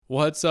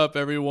What's up,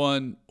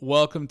 everyone?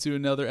 Welcome to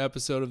another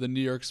episode of the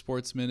New York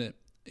Sports Minute.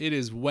 It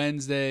is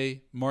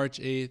Wednesday, March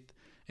 8th,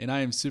 and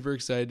I am super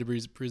excited to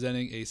be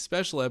presenting a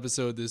special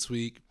episode this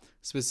week,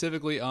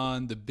 specifically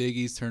on the Big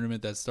East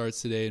tournament that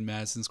starts today in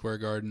Madison Square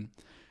Garden.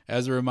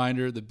 As a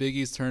reminder, the Big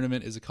East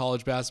tournament is a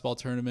college basketball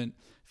tournament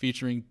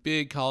featuring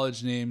big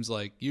college names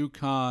like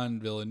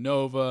UConn,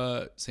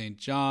 Villanova, St.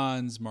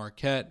 John's,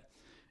 Marquette.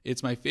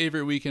 It's my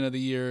favorite weekend of the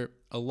year.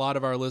 A lot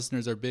of our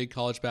listeners are big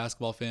college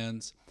basketball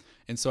fans.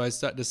 And so I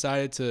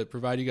decided to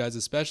provide you guys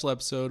a special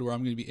episode where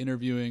I'm going to be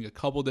interviewing a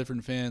couple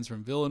different fans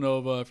from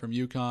Villanova, from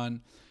UConn,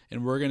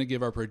 and we're going to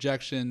give our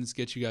projections,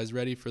 get you guys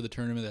ready for the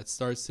tournament that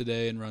starts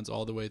today and runs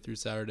all the way through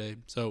Saturday.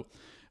 So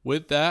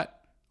with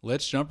that,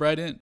 let's jump right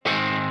in.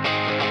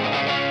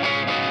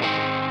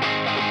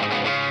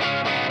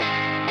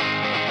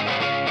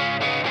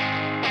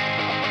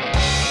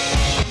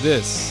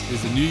 This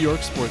is the New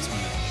York Sports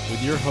Minute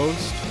with your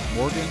host,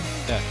 Morgan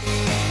Eck.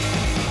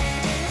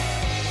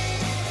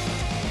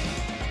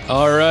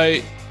 All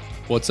right.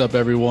 What's up,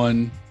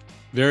 everyone?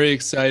 Very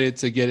excited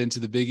to get into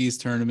the Big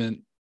East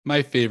tournament,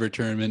 my favorite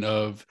tournament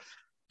of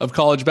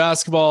college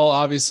basketball,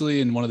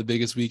 obviously, and one of the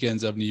biggest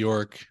weekends of New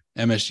York.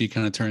 MSG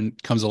kind of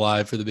comes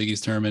alive for the Big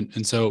East tournament.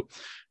 And so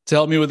to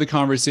help me with the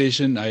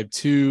conversation, I have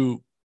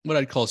two, what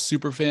I'd call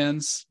super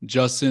fans,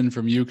 Justin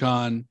from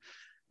UConn.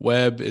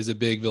 Webb is a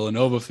big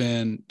Villanova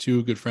fan,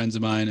 two good friends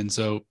of mine. And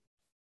so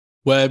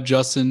Webb,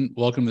 Justin,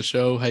 welcome to the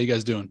show. How you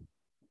guys doing?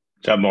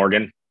 What's up,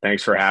 Morgan?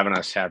 Thanks for having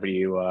us.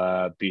 Happy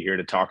to be here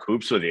to talk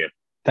hoops with you.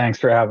 Thanks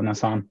for having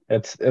us on.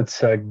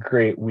 It's a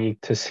great week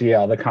to see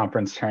all the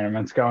conference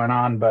tournaments going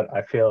on, but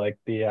I feel like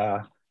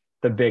the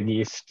Big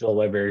East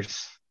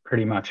delivers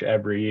pretty much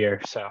every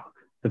year, so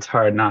it's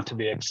hard not to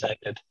be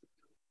excited.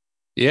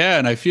 Yeah,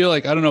 and I feel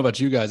like, I don't know about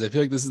you guys, I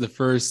feel like this is the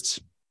first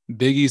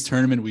Big East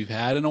tournament we've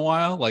had in a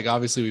while. Like,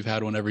 obviously we've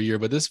had one every year,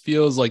 but this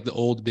feels like the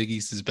old Big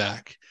East is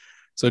back.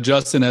 So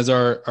Justin, as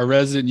our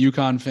resident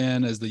UConn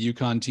fan, as the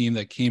UConn team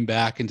that came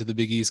back into the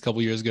Big East a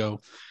couple years ago,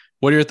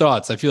 what are your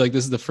thoughts? I feel like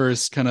this is the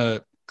first kind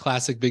of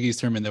classic Big East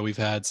tournament that we've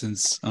had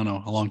since, I don't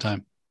know, a long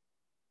time.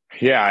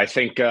 Yeah, I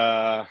think,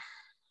 I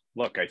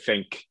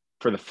think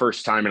for the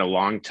first time in a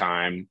long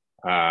time,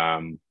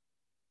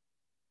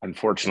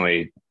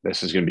 unfortunately,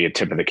 this is going to be a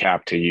tip of the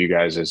cap to you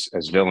guys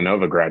as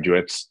Villanova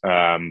graduates.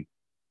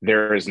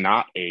 There is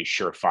not a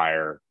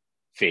surefire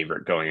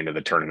favorite going into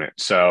the tournament.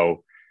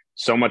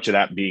 So much of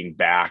that being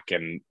back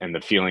and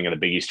the feeling of the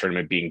Big East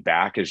tournament being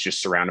back is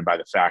just surrounded by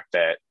the fact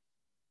that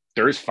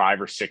there's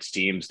 5 or 6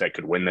 teams that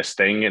could win this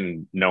thing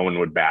and no one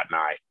would bat an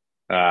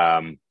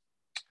eye.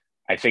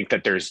 I think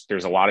that there's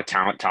a lot of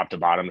talent top to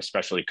bottom,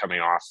 especially coming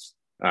off,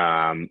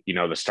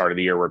 the start of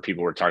the year where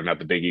people were talking about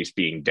the Big East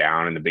being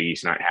down and the Big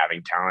East not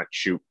having talent.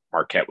 Shoot,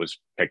 Marquette was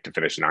picked to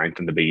finish 9th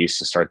in the Big East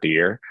to start the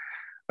year.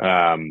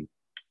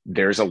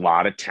 There's a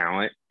lot of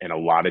talent and a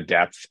lot of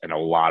depth and a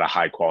lot of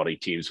high quality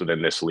teams within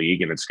this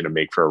league. And it's going to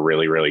make for a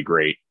really, really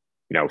great,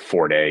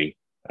 4-day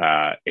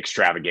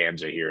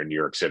extravaganza here in New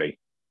York City.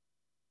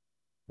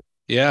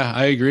 Yeah,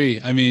 I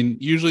agree. I mean,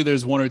 usually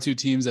there's 1 or 2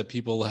 teams that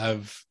people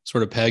have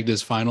sort of pegged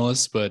as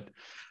finalists, but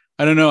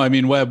I don't know. I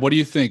mean, Webb, what do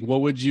you think?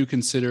 What would you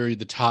consider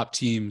the top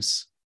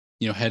teams,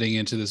 heading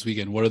into this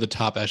weekend? What are the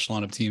top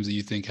echelon of teams that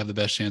you think have the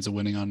best chance of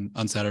winning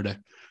on Saturday?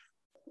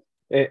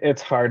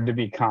 It's hard to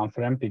be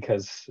confident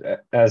because,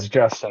 as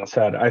Justin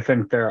said, I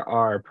think there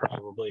are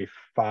probably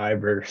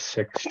 5 or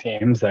 6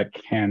 teams that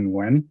can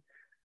win.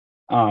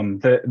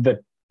 The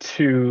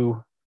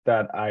 2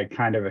 that I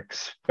kind of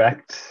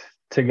expect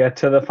to get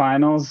to the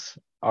finals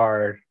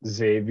are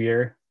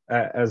Xavier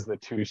as the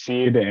 2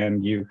 seed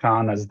and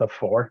UConn as the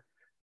 4.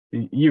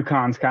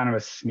 UConn's kind of a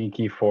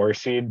sneaky 4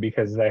 seed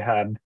because they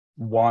had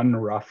one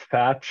rough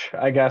patch,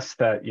 I guess,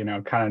 that,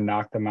 kind of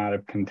knocked them out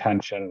of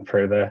contention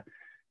for the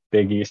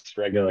Big East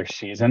regular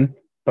season.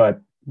 But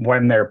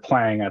when they're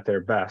playing at their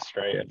best,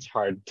 right, it's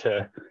hard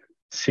to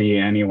see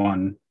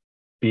anyone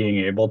being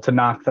able to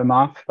knock them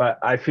off. But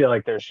I feel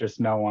like there's just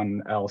no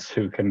one else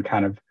who can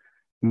kind of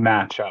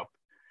match up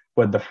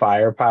with the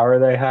firepower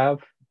they have.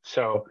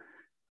 So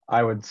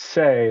I would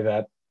say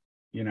that,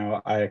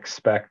 I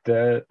expect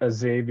a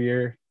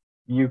Xavier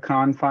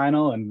UConn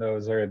final, and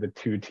those are the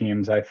 2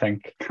 teams I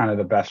think kind of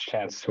the best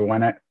chance to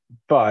win it.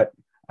 But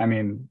I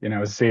mean,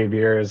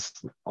 Xavier is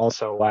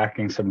also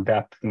lacking some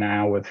depth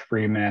now with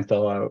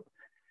Fremantle out.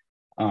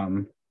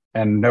 And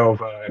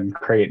Nova and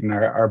Creighton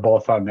are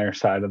both on their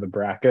side of the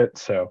bracket.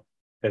 So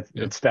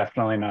it's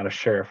definitely not a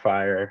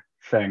surefire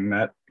thing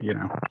that,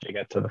 they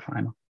get to the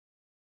final.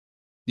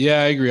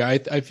 Yeah, I agree. I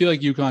feel like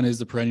UConn is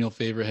the perennial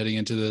favorite heading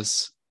into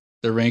this.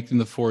 They're ranked in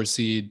the 4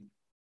 seed.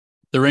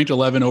 They're ranked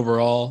 11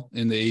 overall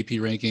in the AP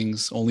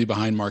rankings, only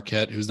behind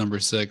Marquette, who's number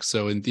 6.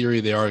 So in theory,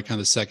 they are kind of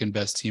the second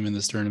best team in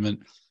this tournament.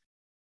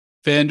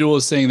 FanDuel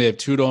is saying they have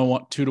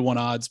 2-1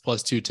 odds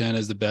plus 210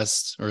 as the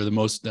best or the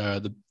most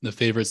the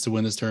favorites to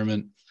win this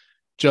tournament.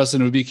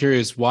 Justin, would be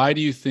curious, why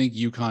do you think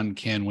UConn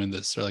can win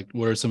this? Or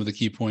what are some of the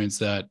key points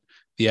that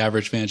the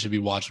average fan should be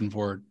watching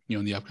for,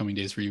 in the upcoming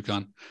days for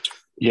UConn?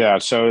 Yeah.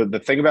 So the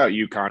thing about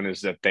UConn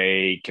is that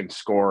they can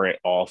score at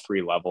all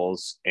three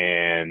levels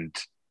and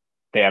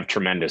they have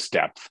tremendous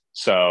depth.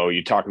 So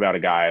you talk about a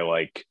guy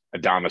like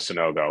Adama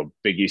Sanogo,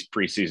 Big East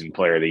preseason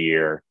player of the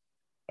year,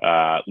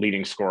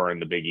 leading scorer in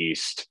the Big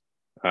East,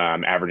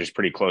 averages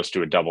pretty close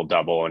to a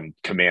double-double and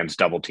commands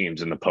double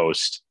teams in the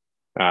post.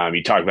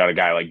 You talk about a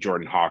guy like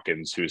Jordan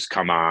Hawkins, who's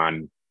come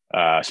on,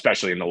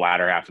 especially in the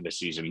latter half of the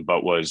season,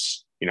 but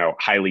was,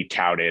 highly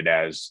touted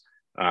as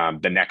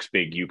the next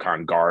big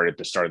UConn guard at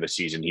the start of the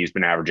season. He's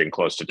been averaging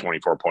close to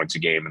 24 points a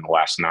game in the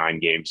last 9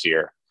 games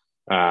here.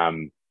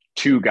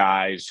 Two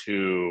guys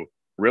who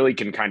really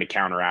can kind of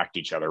counteract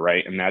each other,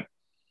 right? And that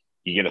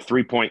you get a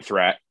 3-point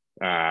threat.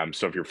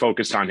 So if you're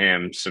focused on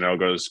him,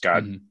 Sonogo's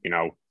got,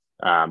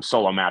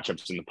 solo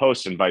matchups in the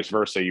post and vice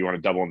versa. You want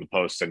to double in the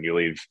post and you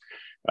leave,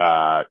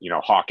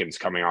 Hawkins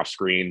coming off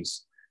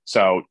screens.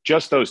 So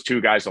just those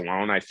two guys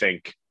alone, I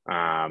think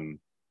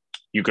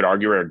you could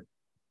argue are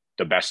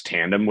the best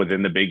tandem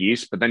within the Big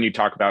East. But then you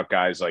talk about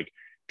guys like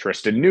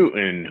Tristan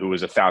Newton, who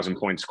was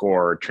 1,000-point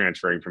scorer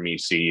transferring from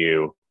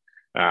ECU.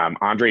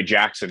 Andre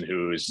Jackson,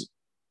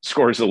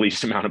 scores the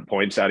least amount of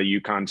points out of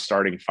UConn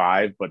starting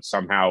 5, but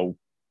somehow,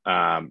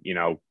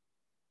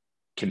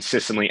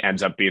 consistently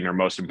ends up being their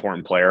most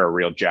important player, a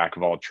real jack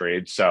of all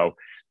trades. So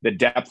the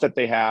depth that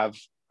they have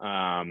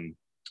and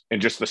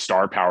just the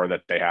star power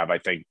that they have, I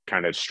think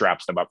kind of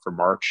straps them up for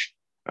March,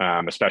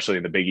 especially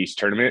in the Big East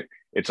tournament.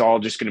 It's all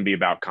just going to be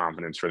about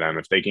confidence for them.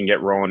 If they can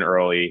get rolling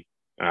early,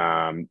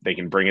 they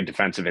can bring a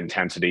defensive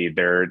intensity.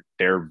 They're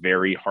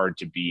very hard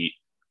to beat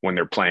when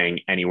they're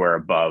playing anywhere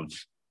above,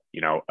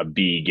 a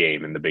B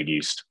game in the Big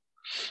East.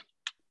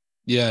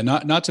 Yeah,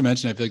 not to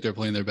mention, I feel like they're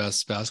playing their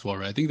best basketball,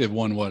 right? I think they've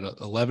won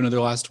 11 of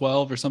their last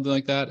 12 or something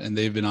like that, and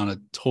they've been on a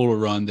total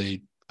run.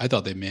 I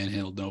thought they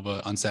manhandled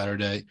Nova on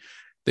Saturday.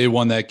 They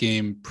won that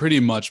game pretty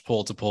much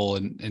pole to pole,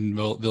 and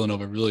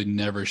Villanova really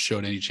never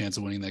showed any chance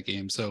of winning that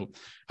game. So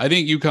I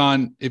think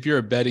UConn, if you're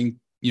a betting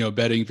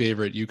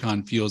favorite,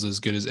 UConn feels as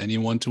good as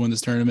anyone to win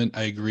this tournament.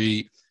 I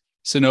agree.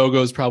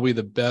 Sanogo is probably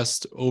the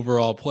best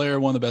overall player,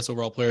 one of the best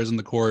overall players in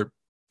the court.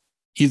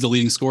 He's the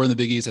leading scorer in the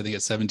Big East, I think,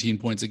 at 17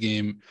 points a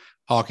game.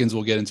 Hawkins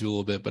we'll get into a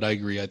little bit, but I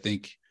agree.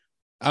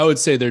 I would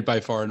say they're by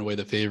far and away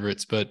the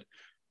favorites. But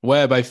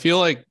Webb, I feel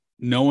like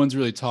no one's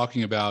really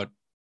talking about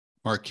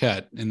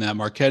Marquette, in that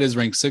Marquette is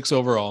ranked 6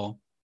 overall.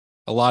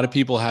 A lot of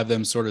people have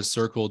them sort of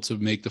circled to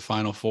make the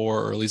Final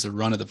Four, or at least a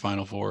run at the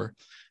Final Four.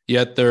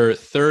 Yet they're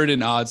third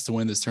in odds to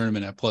win this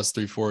tournament at plus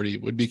 340.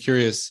 Would be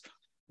curious,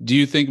 do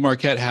you think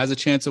Marquette has a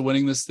chance of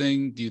winning this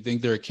thing? Do you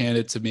think they're a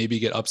candidate to maybe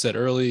get upset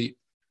early?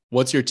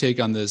 What's your take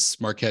on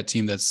this Marquette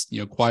team that's,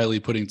 quietly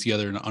putting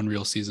together an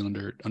unreal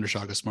season under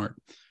Shaka Smart?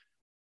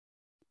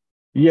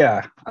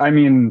 Yeah, I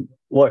mean,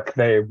 look,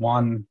 they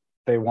won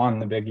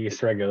the Big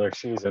East regular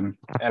season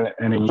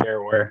in a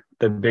year where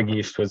the Big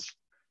East was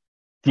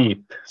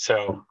deep.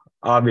 So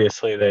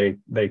obviously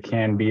they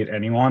can beat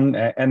anyone,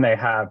 and they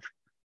have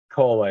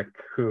Kolek,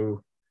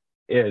 who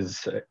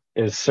is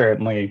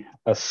certainly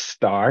a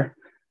star.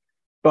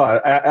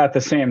 But at the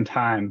same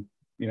time,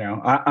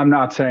 I'm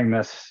not saying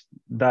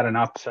that an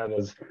upset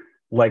is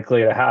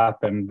likely to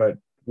happen, but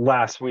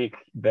last week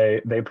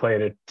they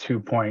played a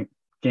 2-point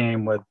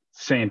game with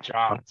St.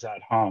 John's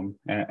at home,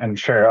 and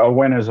sure, a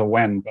win is a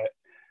win, but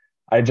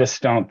I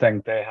just don't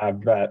think they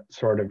have that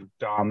sort of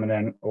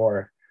dominant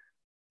or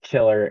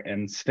killer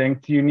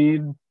instinct you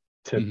need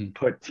to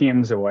put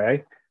teams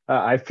away.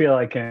 I feel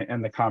like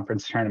in the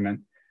conference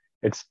tournament,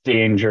 it's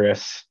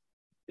dangerous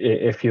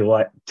if you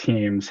let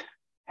teams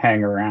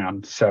hang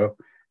around. So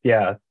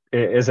yeah,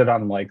 is it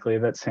unlikely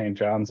that St.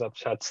 John's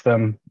upsets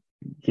them?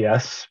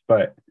 Yes,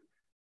 but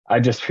I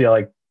just feel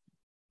like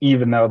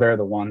even though they're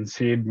the 1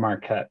 seed,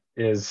 Marquette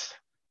is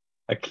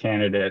a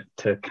candidate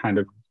to kind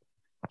of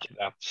get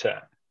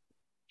upset.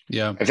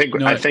 Yeah, I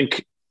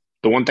think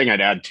the one thing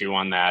I'd add too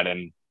on that,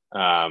 and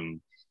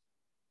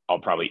I'll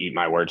probably eat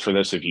my words for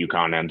this if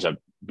UConn ends up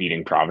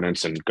beating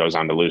Providence and goes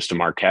on to lose to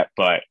Marquette,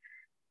 but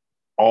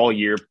all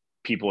year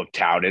people have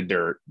touted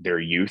their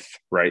youth,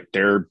 right?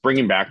 They're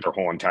bringing back their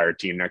whole entire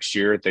team next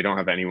year. They don't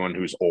have anyone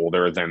who's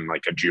older than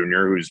like a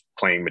junior who's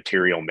playing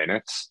material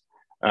minutes.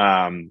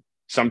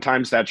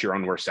 Sometimes that's your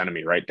own worst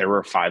enemy, right? They were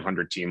a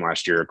 500 team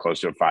last year,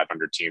 close to a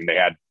 500 team. They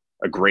had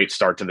a great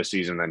start to the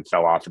season, then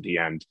fell off at the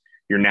end.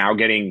 You're now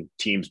getting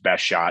teams'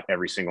 best shot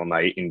every single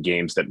night in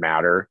games that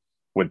matter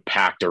with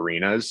packed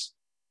arenas.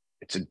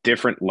 It's a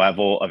different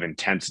level of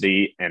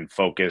intensity and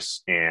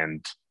focus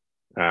and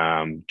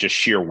just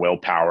sheer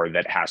willpower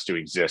that has to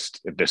exist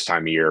at this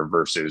time of year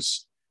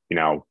versus,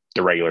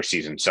 the regular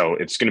season. So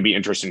it's going to be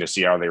interesting to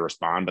see how they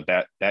respond,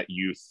 but that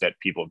youth that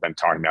people have been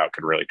talking about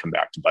could really come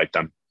back to bite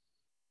them.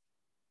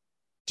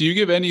 Do you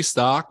give any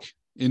stock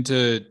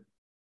into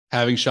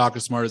having Shaka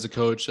Smart as a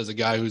coach, as a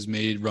guy who's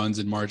made runs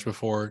in March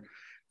before?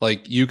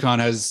 Like UConn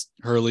has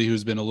Hurley,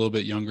 who's been a little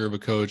bit younger of a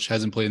coach,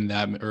 hasn't played in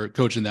that or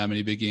coached in that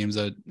many big games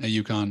at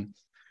UConn.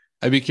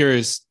 I'd be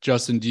curious,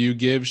 Justin, do you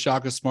give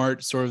Shaka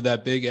Smart sort of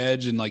that big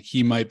edge and like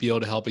he might be able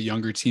to help a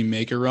younger team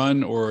make a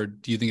run, or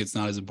do you think it's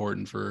not as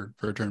important for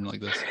a tournament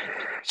like this?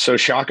 So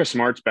Shaka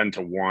Smart's been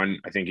to one.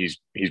 I think he's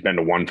been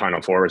to one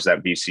Final Four. It was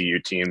that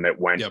VCU team that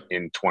went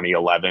in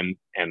 2011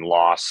 and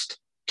lost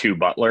to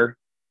Butler.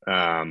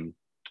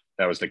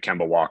 That was the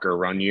Kemba Walker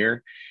run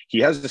year. He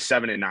has the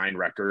 7-9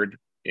 record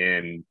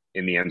in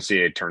the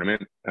NCAA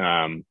tournament.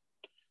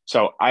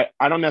 So I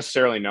don't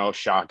necessarily know if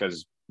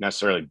Shaka's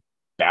necessarily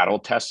battle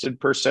tested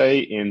per se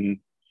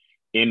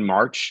in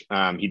March.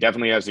 He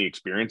definitely has the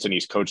experience and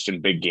he's coached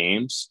in big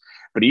games.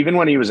 But even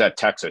when he was at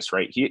Texas,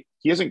 right, he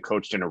hasn't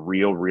coached in a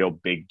real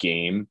big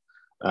game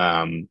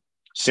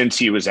since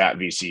he was at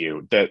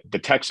VCU. The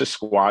Texas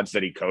squads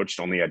that he coached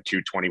only had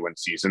 2 20-win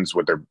seasons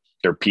with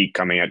their peak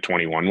coming at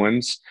 21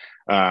 wins.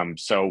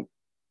 So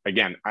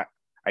again,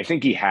 I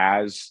think he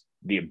has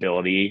the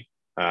ability.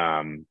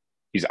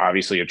 He's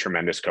obviously a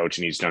tremendous coach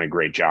and he's done a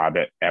great job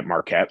at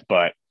Marquette,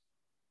 but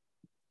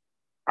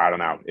I don't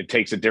know. It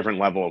takes a different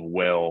level of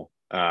will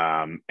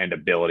and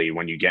ability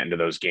when you get into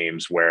those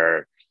games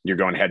where you're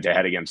going head to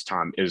head against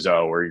Tom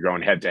Izzo or you're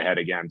going head to head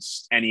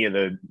against any of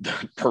the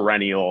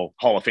perennial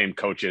Hall of Fame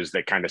coaches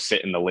that kind of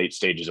sit in the late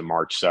stages of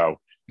March. So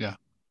yeah,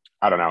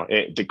 I don't know.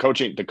 The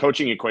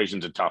coaching equation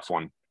is a tough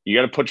one. You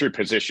got to put your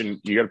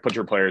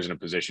players in a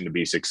position to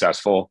be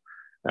successful.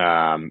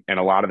 And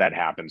a lot of that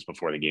happens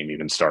before the game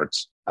even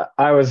starts.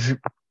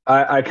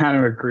 I kind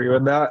of agree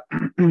with that.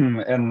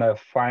 In the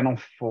Final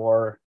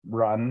Four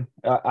run,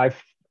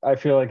 I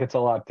feel like it's a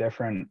lot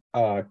different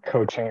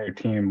coaching your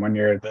team when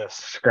you're this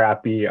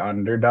scrappy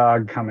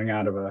underdog coming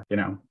out of a,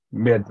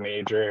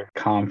 mid-major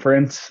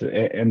conference.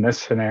 In this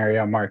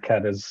scenario,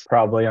 Marquette is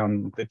probably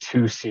on the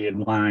 2 seed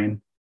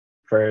line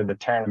for the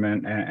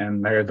tournament,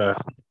 and they're the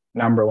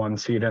number 1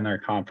 seed in their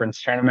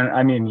conference tournament.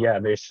 I mean, yeah,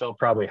 they still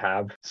probably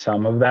have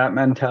some of that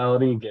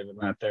mentality given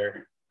that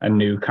they're a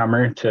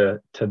newcomer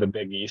to the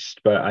Big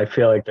East, but I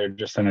feel like they're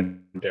just in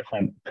a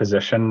different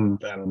position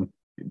than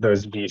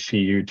those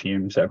VCU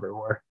teams ever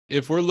were.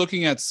 If we're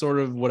looking at sort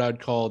of what I'd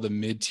call the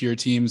mid-tier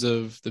teams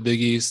of the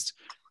Big East,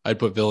 I'd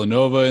put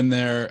Villanova in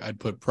there. I'd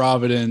put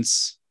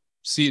Providence,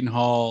 Seton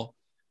Hall.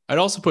 I'd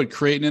also put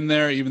Creighton in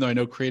there, even though I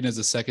know Creighton has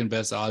the second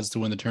best odds to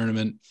win the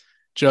tournament.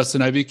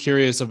 Justin, I'd be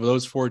curious, of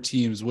those 4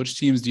 teams, which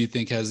teams do you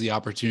think has the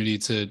opportunity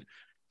to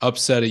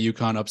upset a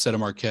UConn, upset a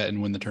Marquette,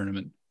 and win the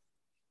tournament?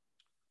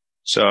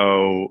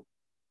 So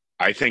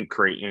I think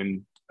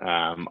Creighton,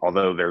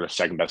 although they're the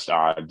second best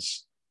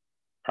odds,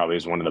 probably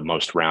is one of the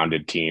most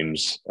rounded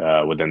teams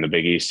within the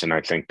Big East. And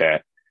I think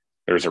that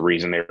there's a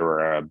reason they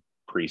were a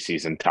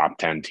preseason top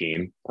 10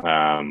 team.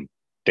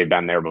 They've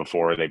been there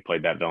before. They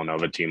played that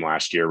Villanova team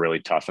last year, really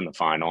tough in the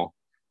final.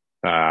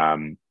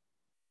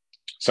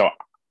 So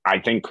I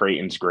think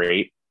Creighton's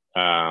great.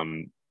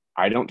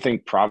 I don't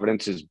think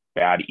Providence is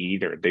bad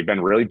either. They've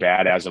been really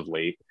bad as of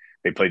late.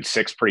 They played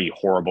 6 pretty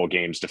horrible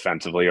games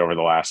defensively over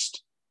the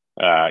last,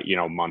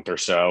 month or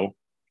so.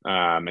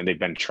 And they've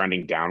been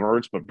trending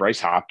downwards, but Bryce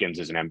Hopkins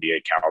is an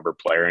NBA caliber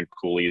player and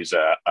Cooley's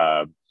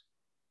a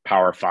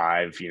Power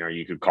 5,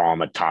 you could call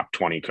him a top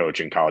 20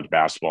 coach in college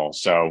basketball.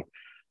 So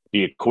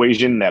the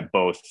equation that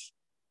both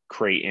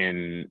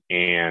Creighton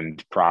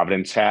and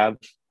Providence have,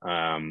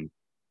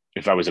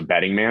 if I was a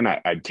betting man,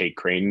 I'd take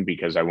Creighton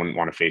because I wouldn't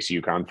want to face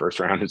UConn first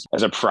round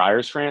as a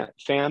Friars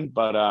fan.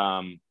 But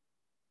I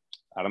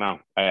don't know.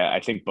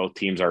 I think both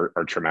teams are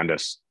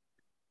tremendous.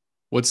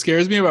 What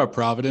scares me about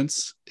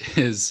Providence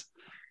is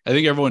I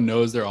think everyone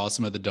knows they're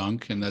awesome at the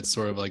dunk, and that's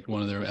sort of like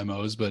one of their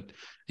MOs. But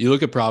you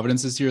look at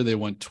Providence this year, they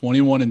went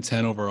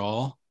 21-10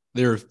 overall.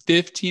 They were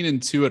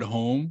 15-2 at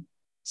home,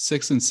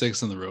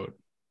 6-6 on the road.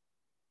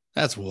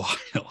 That's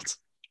wild.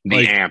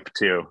 The AMP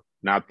too.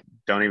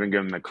 Don't even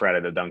give them the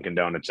credit of Dunkin'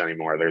 Donuts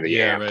anymore. They're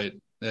the AMP.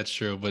 Right. That's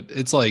true. But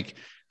it's like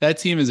that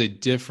team is a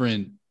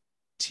different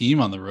team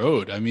on the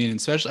road. I mean,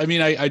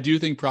 especially, I do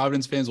think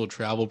Providence fans will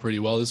travel pretty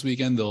well this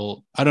weekend.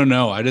 I don't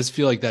know. I just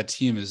feel like that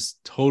team is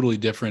totally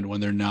different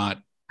when they're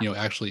not,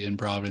 actually in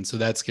Providence. So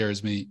that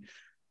scares me.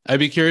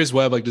 I'd be curious,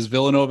 Webb, does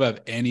Villanova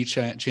have any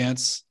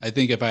chance? I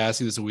think if I asked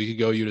you this a week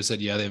ago, you'd have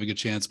said, yeah, they have a good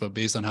chance, but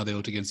based on how they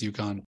looked against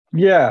UConn.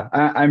 Yeah.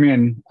 I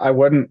mean, I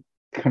wouldn't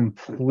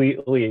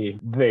completely,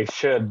 they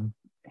should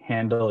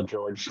handle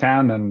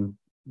Georgetown, and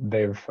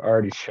they've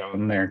already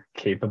shown they're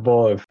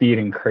capable of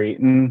beating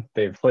Creighton.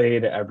 They've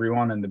played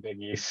everyone in the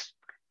Big East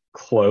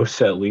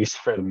close, at least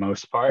for the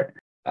most part.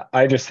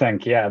 I just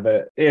think,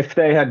 that if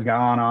they had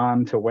gone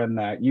on to win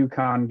that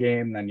UConn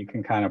game, then you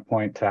can kind of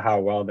point to how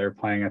well they're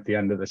playing at the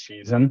end of the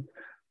season.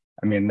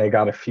 I mean, they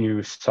got a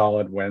few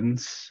solid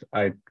wins.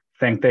 I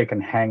think they can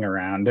hang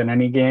around in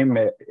any game.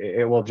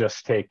 It will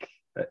just take,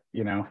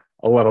 a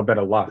little bit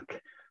of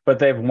luck. But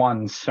they've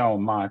won so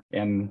much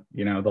in,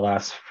 the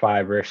last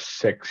 5 or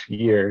 6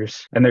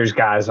 years. And there's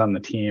guys on the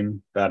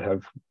team that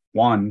have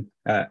won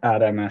at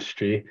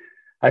MSG.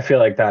 I feel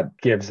like that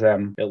gives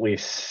them at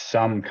least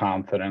some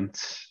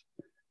confidence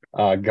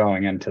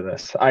going into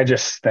this. I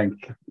just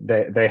think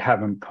they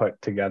haven't put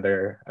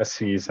together a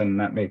season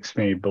that makes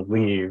me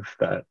believe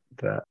that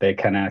they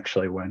can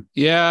actually win.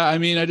 Yeah, I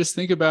mean, I just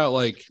think about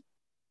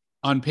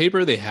on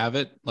paper, they have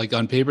it.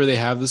 On paper, they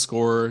have the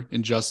scorer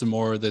in Justin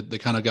Moore, the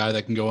kind of guy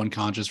that can go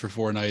unconscious for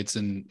 4 nights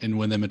and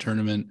win them a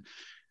tournament.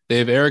 They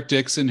have Eric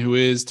Dixon, who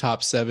is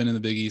top 7 in the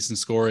Big East in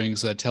scoring.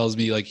 So that tells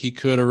me like he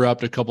could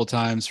erupt a couple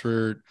times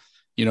for,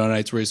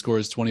 nights where he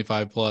scores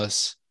 25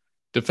 plus.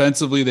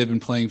 Defensively, they've been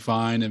playing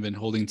fine and been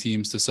holding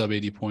teams to sub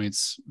 80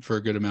 points for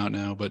a good amount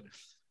now. But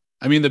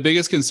I mean, the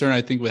biggest concern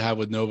I think we have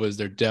with Nova is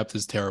their depth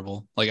is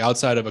terrible. Like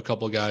outside of a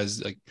couple of guys,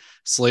 like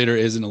Slater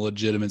isn't a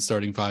legitimate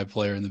starting 5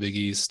 player in the Big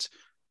East.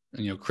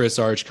 And, Chris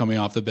Arch coming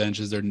off the bench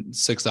as their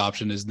 6th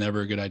option is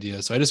never a good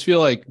idea. So I just feel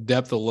like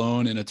depth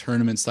alone in a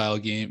tournament style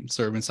play is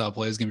going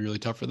to be really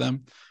tough for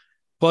them.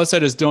 Plus, I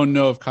just don't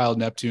know if Kyle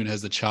Neptune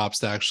has the chops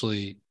to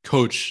actually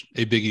coach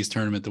a Big East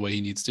tournament the way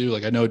he needs to.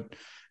 Like I know,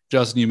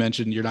 Justin, you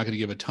mentioned you're not going to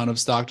give a ton of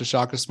stock to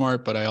Shaka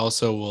Smart, but I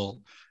also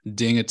will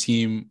ding a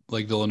team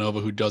like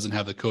Villanova who doesn't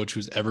have the coach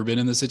who's ever been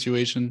in this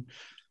situation.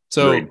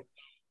 So,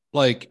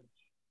 like,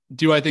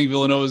 do I think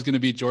Villanova is going to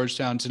beat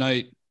Georgetown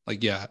tonight?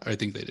 Like, yeah, I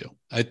think they do.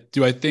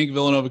 Do I think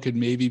Villanova could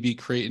maybe beat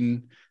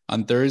Creighton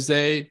on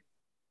Thursday?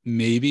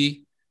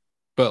 Maybe.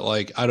 But,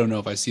 like, I don't know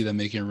if I see them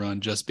making a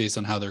run just based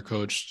on how they're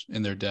coached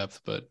and their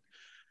depth. But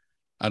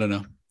I don't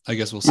know. I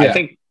guess we'll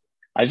see.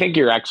 I think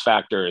your X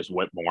factor is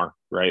Whitmore,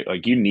 right?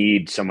 Like, you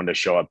need someone to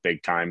show up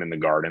big time in the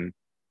Garden.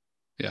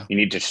 Yeah. You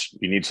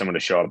need someone to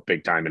show up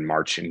big time in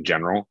March in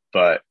general.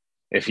 But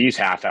if he's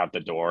half out the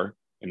door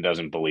and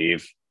doesn't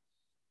believe,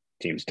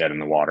 team's dead in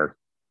the water.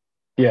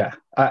 Yeah,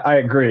 I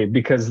agree,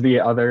 because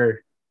the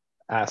other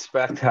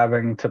aspect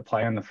having to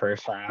play in the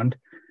first round,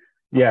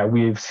 yeah,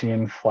 we've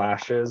seen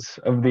flashes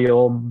of the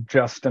old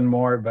Justin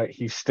Moore, but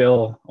he's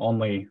still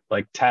only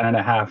like 10 and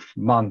a half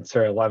months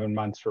or 11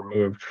 months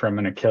removed from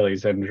an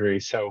Achilles injury.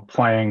 So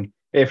playing,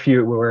 if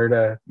you were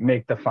to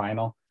make the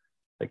final,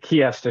 like he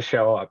has to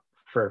show up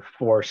for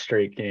 4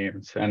 straight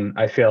games. And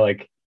I feel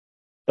like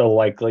the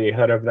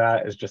likelihood of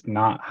that is just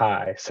not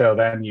high. So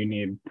then you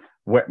need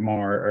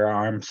Whitmore or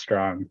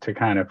Armstrong to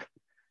kind of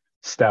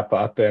step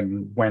up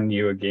and win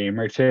you a game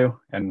or two.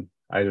 And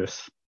I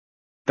just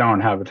don't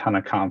have a ton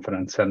of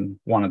confidence in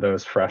one of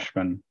those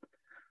freshmen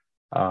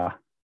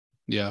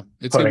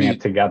it's putting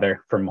it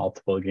together for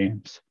multiple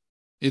games.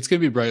 It's going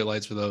to be bright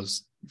lights for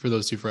those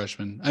 2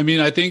 freshmen. I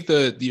mean, I think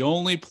the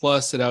only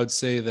plus that I would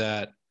say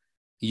that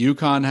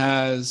UConn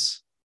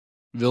has,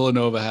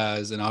 Villanova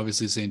has, and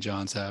obviously St.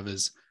 John's have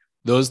is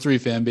those 3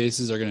 fan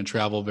bases are going to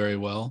travel very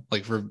well.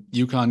 Like for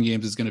UConn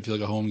games, it's going to feel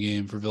like a home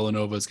game. For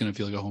Villanova, it's going to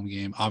feel like a home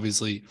game.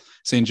 Obviously,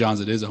 St.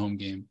 John's, it is a home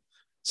game.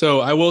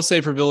 So I will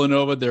say for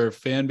Villanova, their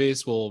fan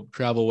base will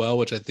travel well,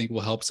 which I think will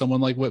help someone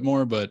like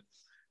Whitmore. But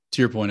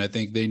to your point, I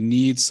think they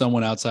need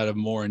someone outside of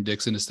Moore and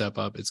Dixon to step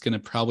up. It's going to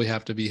probably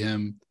have to be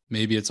him.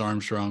 Maybe it's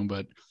Armstrong,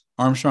 but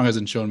Armstrong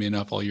hasn't shown me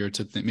enough all year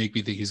to make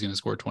me think he's going to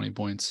score 20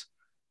 points.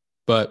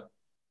 But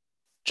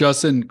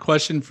Justin,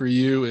 question for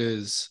you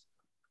is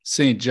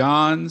St.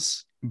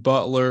 John's,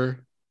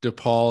 Butler,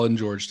 DePaul, and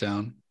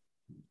Georgetown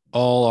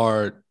all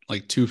are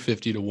like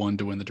 250 to 1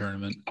 to win the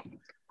tournament.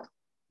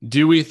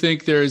 Do we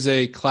think there's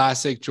a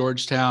classic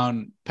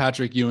Georgetown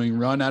Patrick Ewing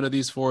run out of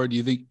these 4? Do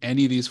you think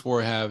any of these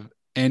 4 have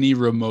any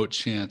remote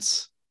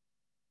chance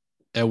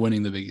at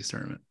winning the Big East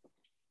tournament?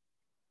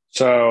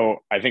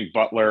 So I think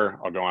Butler,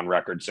 I'll go on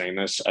record saying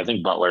this, I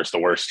think Butler is the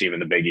worst team in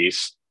the Big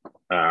East.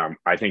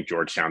 I think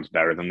Georgetown's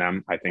better than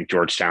them. I think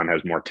Georgetown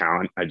has more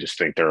talent. I just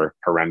think they're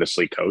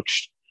horrendously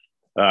coached.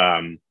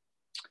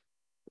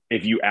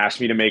 If you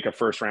asked me to make a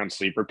first round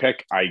sleeper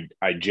pick,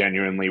 I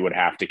genuinely would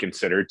have to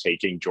consider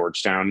taking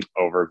Georgetown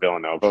over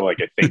Villanova. Like,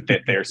 I think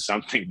that there's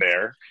something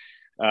there.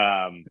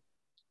 But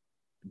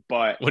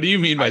what do you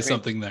mean by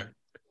something there?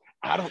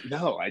 I don't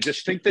know. I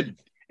just think that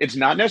it's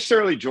not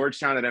necessarily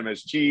Georgetown at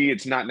MSG.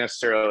 It's not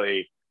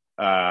necessarily,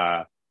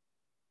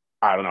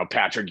 I don't know,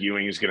 Patrick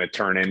Ewing is going to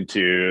turn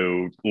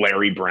into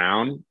Larry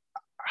Brown.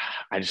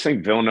 I just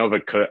think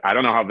Villanova could. I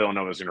don't know how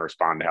Villanova is going to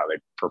respond to how they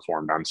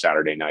performed on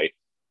Saturday night.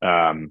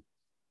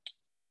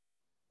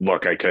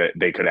 Look,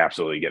 they could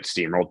absolutely get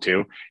steamrolled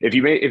too. If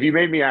you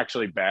made me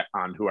actually bet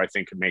on who I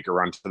think could make a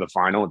run to the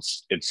final,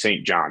 it's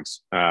St.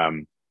 John's.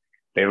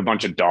 They have a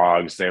bunch of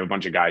dogs. They have a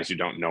bunch of guys who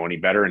don't know any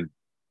better and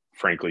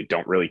frankly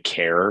don't really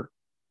care.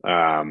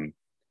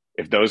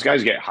 If those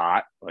guys get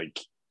hot,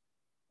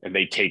 and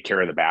they take care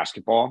of the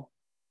basketball,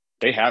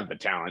 they have the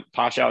talent.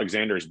 Posh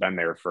Alexander has been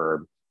there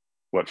for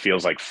what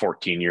feels like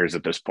 14 years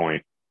at this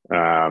point.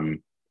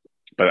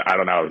 But I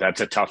don't know.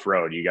 That's a tough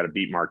road. You got to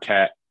beat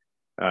Marquette.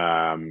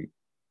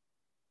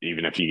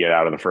 Even if you get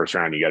out of the first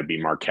round, you got to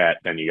beat Marquette.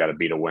 Then you got to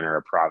beat a winner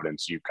of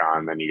Providence,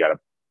 UConn. Then you got to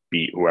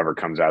beat whoever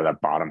comes out of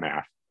that bottom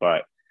half.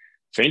 But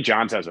St.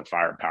 John's has a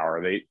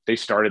firepower. They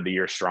started the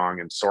year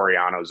strong, and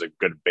Soriano's a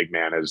good big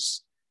man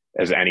as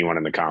anyone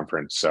in the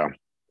conference. So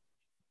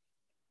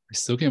I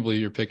still can't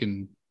believe you're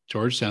picking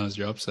Georgetown as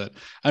your upset.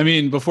 I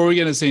mean, before we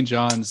get into St.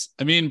 John's,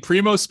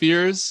 Primo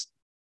Spears,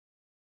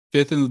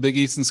 5th in the Big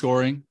East in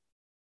scoring,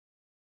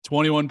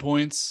 21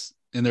 points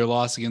in their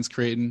loss against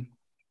Creighton,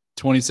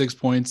 26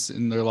 points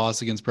in their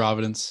loss against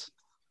Providence.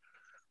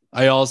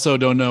 I also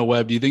don't know,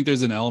 Webb, do you think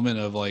there's an element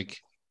of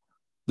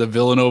the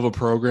Villanova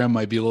program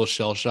might be a little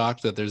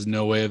shell-shocked that there's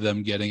no way of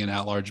them getting an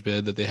at-large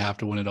bid, that they have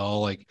to win it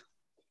all?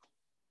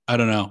 I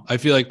don't know. I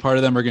feel like part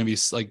of them are going to be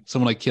like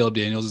someone like Caleb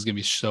Daniels is going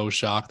to be so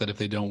shocked that if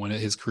they don't win it,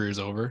 his career's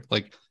over.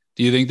 Like,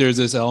 do you think there's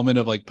this element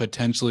of like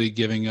potentially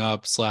giving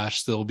up /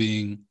 still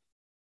being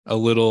a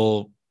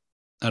little,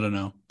 I don't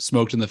know,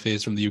 smoked in the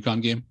face from the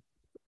UConn game?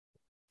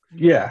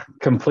 Yeah,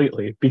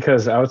 completely.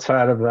 Because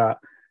outside of that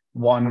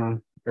 1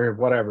 or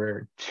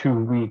whatever 2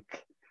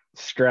 week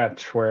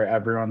stretch where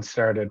everyone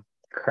started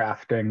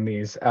crafting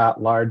these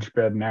at-large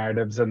bid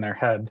narratives in their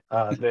head,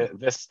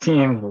 this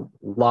team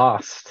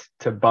lost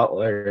to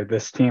Butler.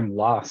 This team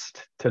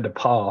lost to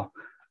DePaul.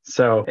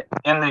 So,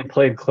 and they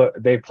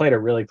played a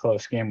really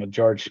close game with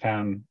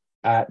Georgetown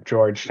at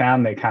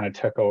Georgetown. They kind of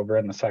took over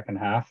in the second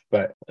half,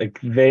 but like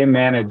they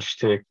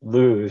managed to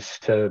lose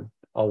to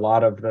a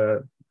lot of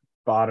the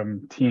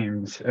bottom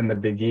teams in the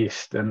Big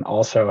East and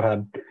also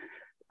had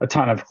a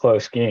ton of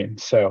close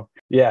games. So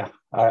yeah,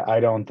 I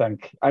don't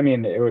think, I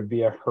mean, it would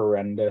be a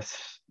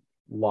horrendous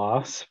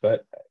loss,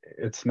 but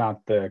it's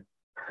not the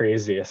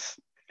craziest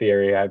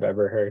theory I've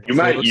ever heard.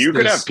 You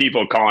could have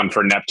people calling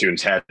for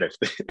Neptune's head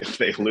if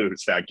they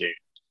lose that game.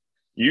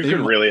 You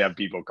could really have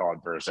people calling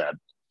for his head.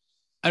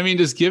 I mean,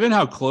 just given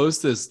how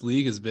close this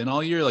league has been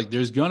all year, like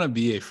there's going to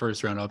be a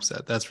first round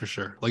upset. That's for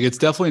sure. Like it's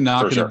definitely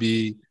not going to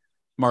be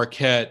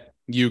Marquette,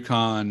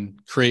 UConn,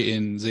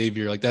 Creighton,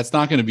 Xavier. Like that's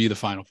not going to be the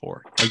Final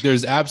Four. Like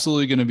there's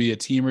absolutely going to be a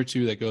team or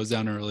two that goes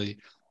down early.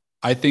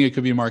 I think it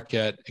could be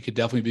Marquette. It could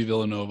definitely be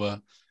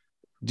Villanova.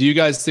 Do you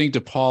guys think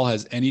DePaul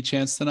has any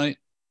chance tonight?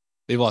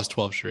 They've lost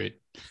 12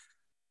 straight.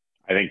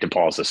 I think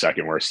DePaul's the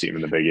second worst team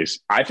in the Big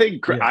East. I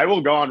think I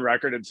will go on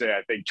record and say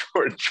I think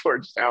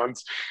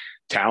Georgetown's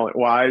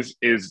talent-wise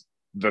is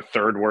the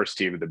third worst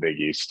team in the Big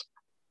East.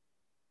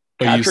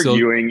 But Patrick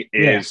Ewing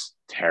is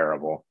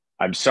terrible.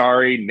 I'm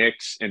sorry,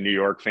 Knicks and New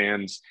York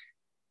fans.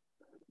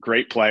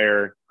 Great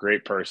player,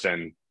 great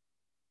person,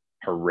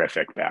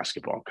 horrific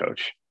basketball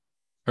coach.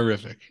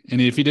 Horrific. And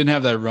if he didn't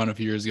have that run a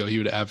few years ago, he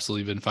would have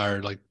absolutely been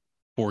fired like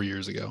 4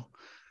 years ago.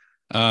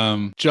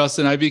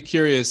 Justin, I'd be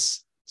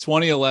curious.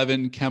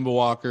 2011, Kemba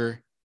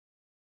Walker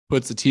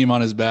puts the team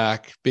on his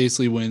back,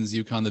 basically wins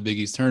UConn the Big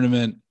East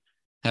tournament,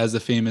 has the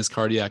famous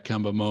cardiac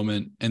Kemba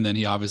moment, and then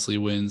he obviously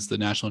wins the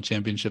national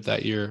championship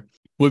that year.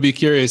 Would be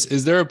curious,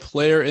 is there a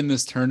player in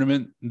this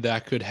tournament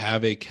that could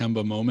have a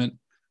Kemba moment?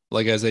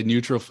 Like as a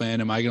neutral fan,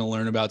 am I going to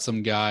learn about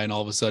some guy and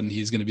all of a sudden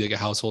he's going to be like a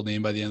household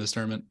name by the end of this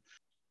tournament?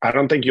 I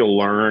don't think you'll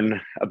learn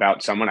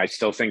about someone. I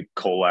still think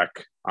Kolek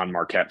on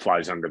Marquette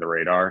flies under the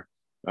radar.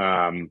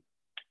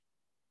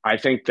 I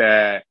think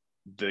that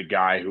the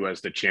guy who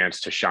has the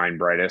chance to shine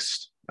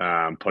brightest,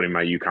 putting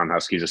my UConn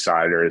Huskies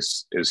aside,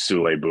 is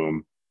Sule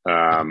Boom.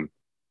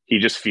 He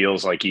just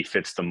feels like he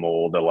fits the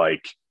mold of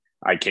like,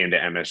 I came to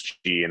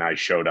MSG and I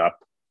showed up.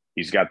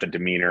 He's got the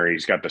demeanor,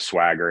 he's got the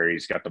swagger,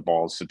 he's got the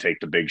balls to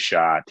take the big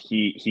shot.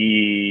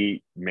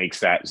 He makes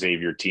that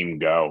Xavier team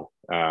go.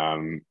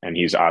 And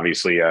he's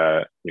obviously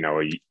I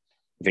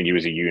think he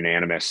was a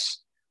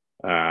unanimous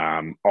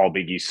all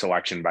Big East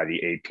selection by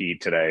the AP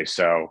today.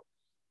 So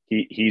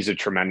he's a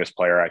tremendous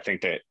player. I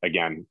think that,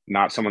 again,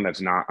 not someone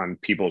that's not on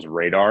people's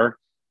radar,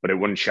 but it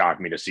wouldn't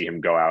shock me to see him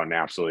go out and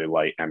absolutely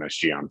light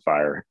MSG on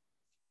fire.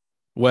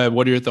 Webb,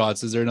 what are your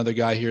thoughts? Is there another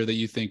guy here that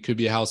you think could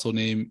be a household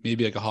name,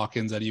 maybe like a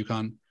Hawkins at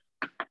UConn?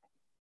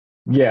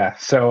 Yeah,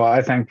 so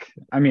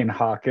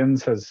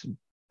Hawkins has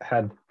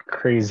had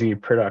crazy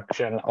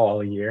production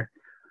all year.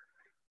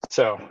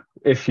 So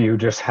if you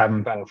just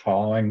haven't been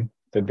following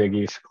the Big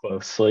East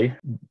closely,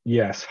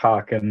 yes,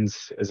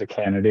 Hawkins is a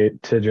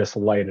candidate to just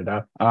light it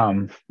up.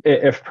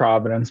 If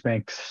Providence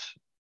makes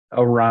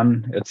a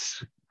run,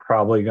 it's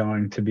probably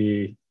going to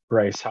be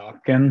Bryce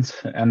Hopkins.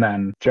 And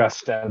then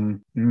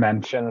Justin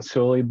mentioned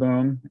Sule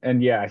Boom.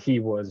 And yeah,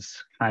 he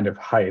was kind of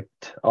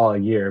hyped all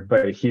year,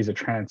 but he's a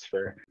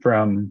transfer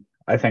from,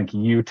 I think,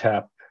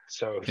 UTEP.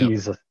 So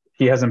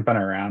he hasn't been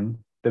around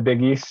the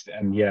Big East.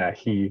 And yeah,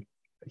 he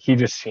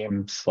just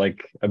seems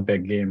like a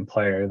big game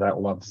player that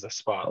loves the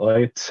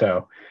spotlight.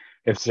 So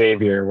if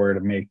Xavier were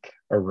to make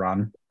a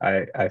run,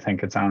 I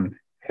think it's on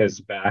his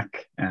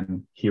back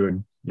and he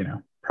would,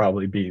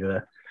 probably be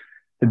the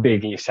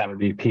Big East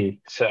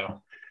MVP.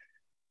 So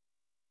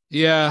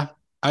yeah,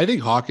 I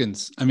think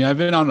Hawkins. I mean, I've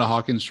been on the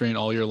Hawkins train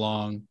all year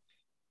long.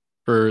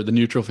 For the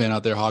neutral fan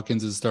out there,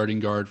 Hawkins is starting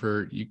guard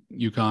for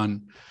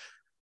UConn.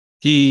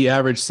 He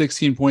averaged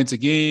 16 points a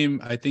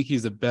game. I think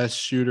he's the best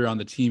shooter on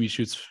the team. He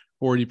shoots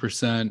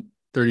 40%,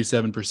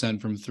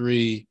 37% from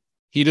three.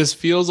 He just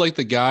feels like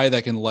the guy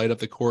that can light up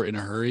the court in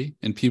a hurry.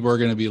 And people are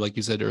going to be, like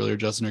you said earlier,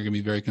 Justin, are going to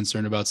be very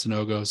concerned about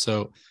Sanogo.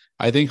 So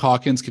I think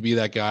Hawkins could be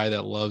that guy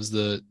that loves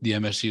the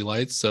MSG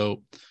lights.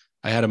 So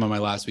I had him on my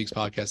last week's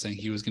podcast saying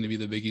he was going to be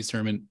the Big East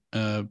tournament,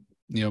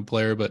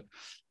 player, but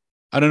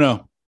I don't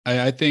know.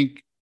 I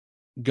think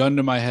gun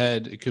to my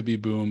head, it could be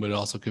Boom, but it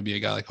also could be a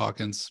guy like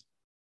Hawkins.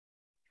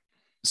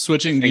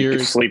 Switching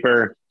gears.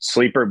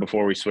 Sleeper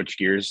before we switch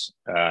gears,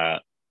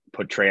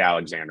 put Trey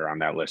Alexander on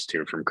that list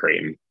too from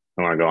Creighton.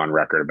 I want to go on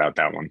record about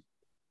that one.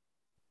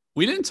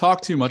 We didn't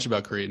talk too much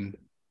about Creighton.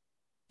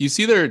 You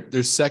see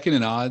they're second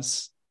in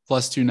odds,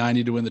 plus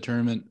 290 to win the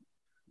tournament.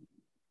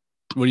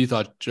 What do you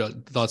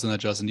thoughts on that,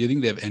 Justin? Do you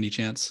think they have any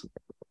chance?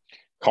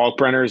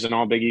 Kalkbrenner is an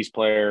all Big East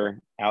player.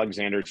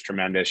 Alexander's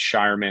tremendous.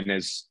 Shireman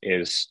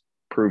is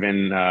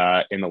proven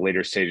in the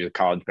later stages of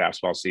college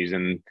basketball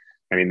season.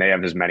 I mean, they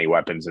have as many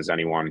weapons as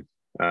anyone.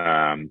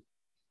 They've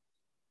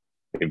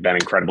been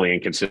incredibly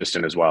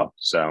inconsistent as well.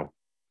 So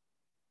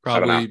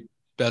probably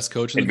best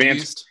coach in the Big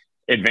East.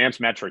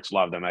 Advanced metrics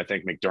love them. I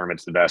think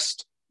McDermott's the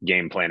best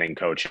game planning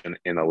coach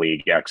in the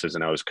league, X's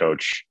and O's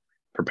coach,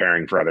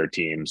 preparing for other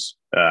teams.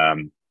 I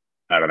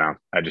don't know.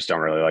 I just don't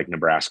really like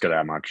Nebraska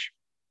that much.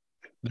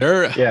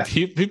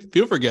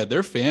 People forget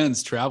their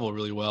fans travel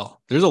really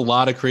well. There's a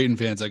lot of Creighton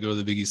fans that go to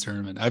the Big East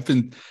tournament.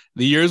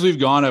 The years we've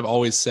gone, I've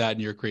always sat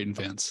near Creighton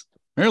fans.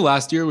 Remember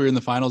last year we were in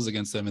the finals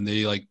against them and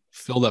they like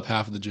filled up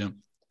half of the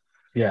gym.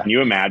 Yeah. Can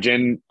you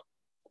imagine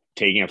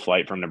taking a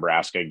flight from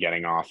Nebraska,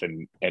 getting off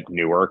at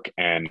Newark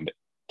and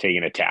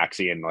taking a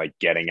taxi and like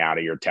getting out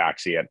of your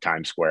taxi at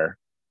Times Square?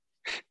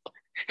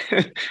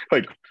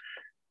 Like,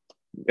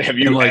 have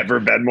you ever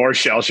been more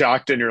shell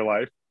shocked in your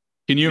life?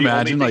 Can you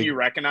imagine? The only thing you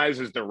recognize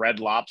is the Red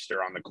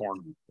Lobster on the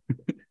corner.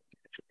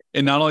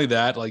 And not only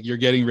that, like you're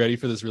getting ready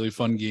for this really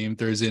fun game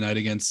Thursday night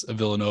against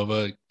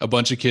Villanova. A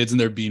bunch of kids in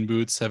their bean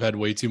boots have had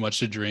way too much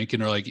to drink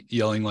and are like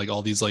yelling like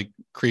all these like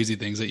crazy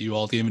things at you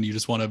all team, and you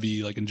just want to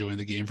be like enjoying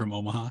the game from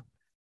Omaha.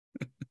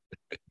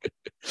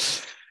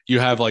 You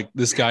have like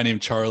this guy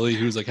named Charlie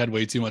who's like had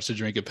way too much to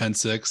drink at Penn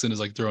 6 and is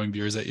like throwing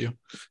beers at you.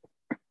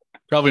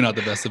 Probably not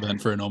the best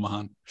event for an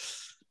Omaha.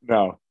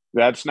 No,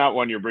 that's not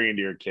one you're bringing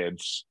to your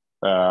kids.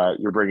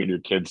 You're bringing your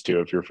kids to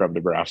if you're from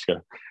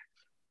Nebraska.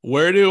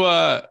 Where do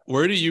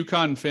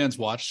UConn fans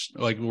watch?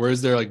 Like,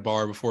 where's their like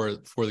bar before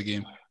the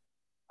game?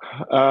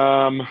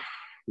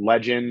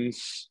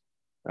 Legends.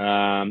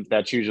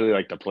 That's usually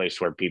like the place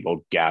where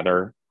people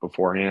gather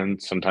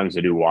beforehand. Sometimes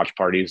they do watch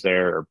parties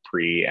there or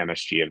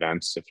pre-MSG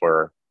events if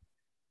we're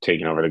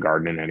taking over the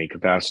Garden in any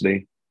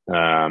capacity.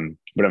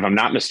 But if I'm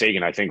not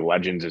mistaken, I think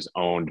Legends is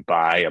owned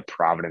by a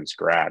Providence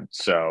grad,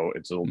 so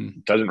it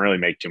doesn't really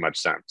make too much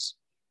sense.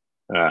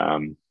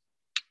 But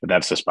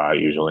that's the spot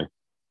usually.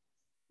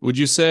 Would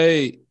you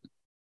say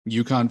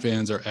UConn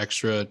fans are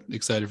extra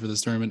excited for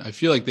this tournament? I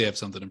feel like they have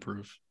something to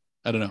prove.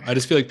 I don't know. I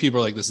just feel like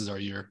people are like, this is our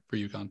year for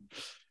UConn.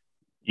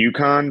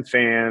 UConn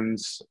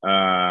fans,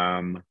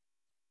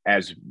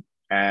 as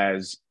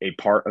a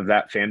part of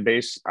that fan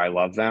base, I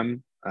love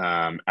them.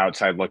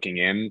 Outside looking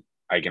in,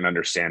 I can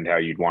understand how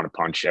you'd want to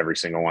punch every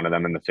single one of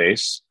them in the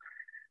face.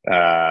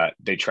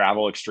 They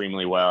travel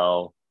extremely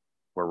well.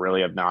 We're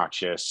really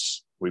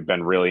obnoxious. We've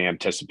been really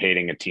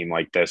anticipating a team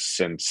like this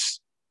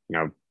since,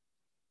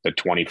 the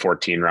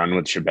 2014 run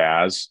with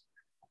Shabazz.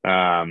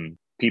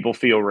 People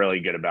feel really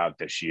good about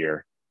this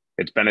year.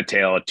 It's been a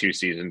tale of two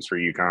seasons for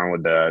UConn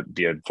with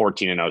the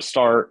 14-0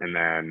 start and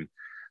then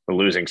the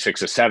losing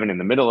 6-7 in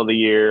the middle of the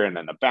year and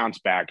then the bounce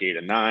back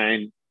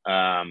 8-9.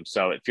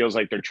 So it feels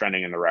like they're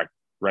trending in the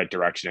right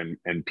direction,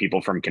 and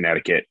people from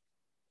Connecticut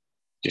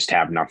just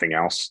have nothing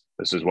else.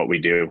 This is what we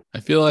do.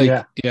 I feel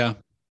like, yeah.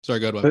 Sorry,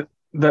 go ahead.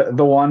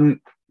 The one,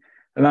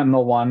 and then the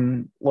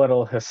one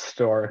little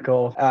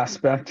historical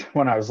aspect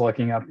when I was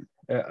looking up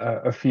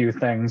a few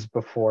things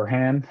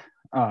beforehand.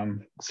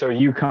 So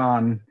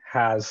UConn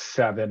has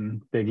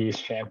 7 Big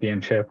East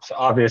championships.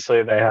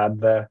 Obviously, they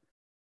had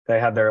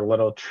their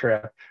little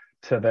trip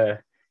to the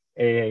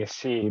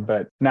AAC,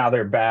 but now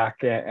they're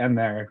back, and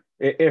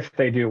if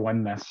they do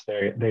win this,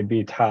 they'd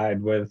be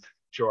tied with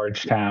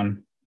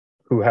Georgetown,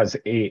 who has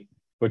 8,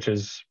 which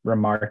is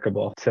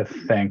remarkable to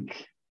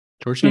think.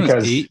 Georgetown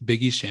has 8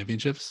 Big East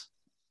championships?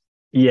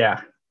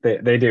 Yeah,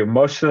 they do.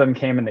 Most of them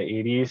came in the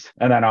 80s,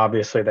 and then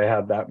obviously they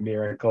had that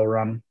miracle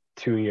run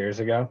 2 years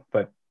ago,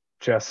 but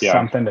just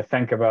something to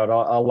think about.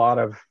 A lot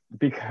of,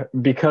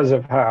 because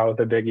of how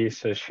the Big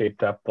East has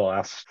shaped up the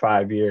last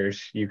 5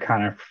 years, you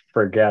kind of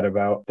forget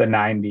about the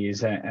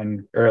 90s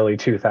and early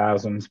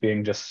 2000s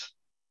being just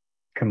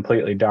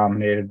completely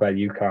dominated by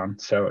UConn.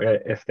 So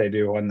if they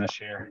do win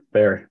this year,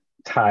 they're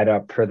tied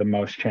up for the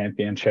most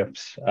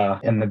championships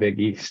in the Big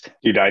East.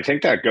 Dude, I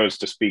think that goes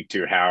to speak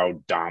to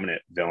how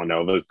dominant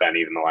Villanova has been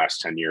even the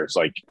last 10 years.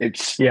 Like,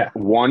 it's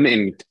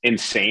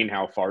insane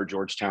how far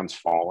Georgetown's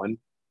fallen.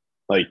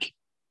 Like,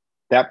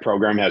 that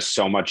program has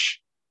so much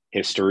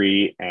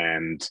history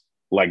and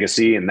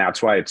legacy, and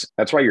that's why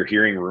you're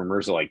hearing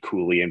rumors of like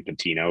Cooley and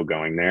Pitino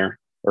going there,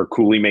 or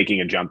Cooley making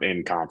a jump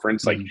in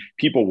conference. Like,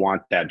 people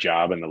want that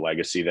job and the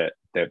legacy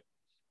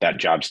that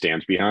job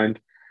stands behind.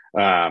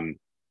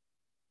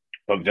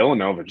 But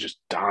Villanova just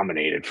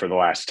dominated for the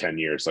last 10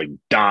 years, like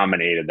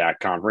dominated that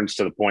conference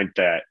to the point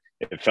that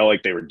it felt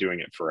like they were doing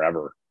it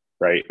forever.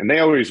 Right. And they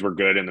always were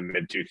good in the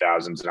mid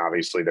 2000s. And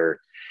obviously their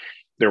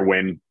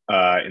win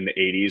in the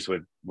 80s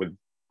with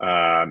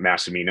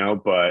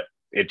Massimino, but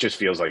it just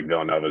feels like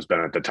Villanova's been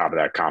at the top of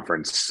that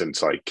conference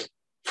since like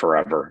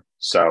forever.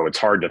 So it's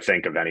hard to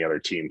think of any other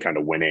team kind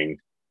of winning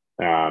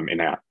in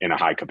a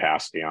high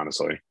capacity,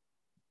 honestly.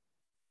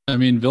 I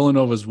mean,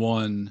 Villanova's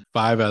won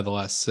 5 out of the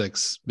last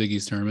 6 Big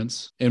East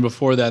tournaments. And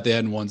before that, they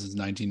hadn't won since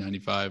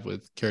 1995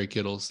 with Kerry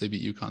Kittles. They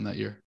beat UConn that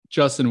year.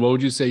 Justin, what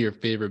would you say your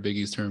favorite Big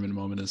East tournament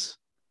moment is?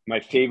 my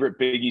favorite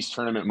Big East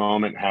tournament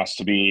moment has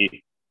to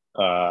be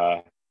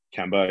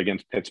Kemba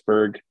against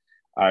Pittsburgh.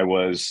 I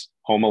was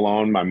home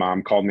alone. My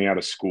mom called me out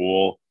of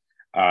school.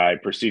 I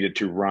proceeded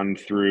to run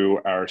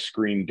through our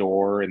screen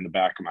door in the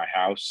back of my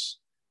house.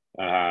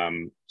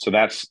 So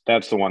that's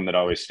the one that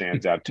always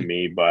stands out to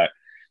me. But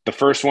the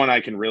first one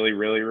I can really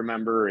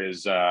remember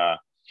is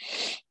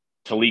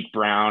Talik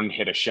Brown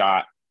hit a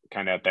shot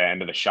kind of at the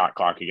end of the shot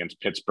clock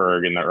against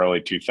Pittsburgh in the early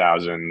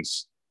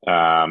 2000s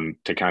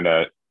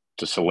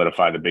to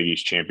solidify the Big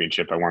East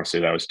championship. I want to say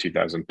that was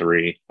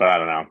 2003, but I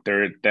don't know.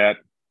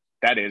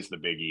 That is the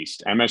Big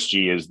East.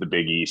 MSG is the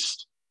Big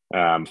East.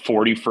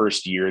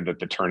 41st year that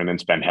the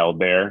tournament's been held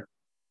there.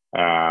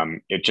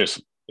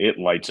 It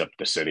lights up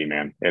the city,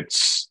 man.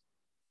 It's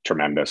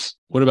tremendous.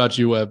 What about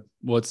you, Webb?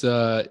 What's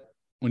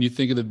when you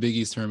think of the Big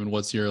East tournament,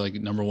 what's your like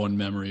number one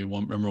memory,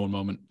 number one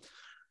moment?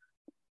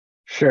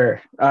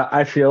 Sure.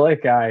 I feel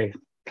like I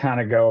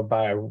kind of go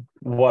by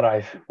what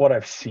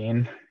I've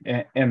seen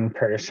in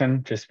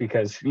person, just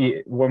because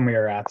when we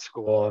were at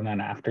school and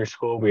then after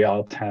school, we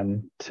all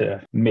tend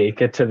to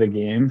make it to the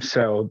game.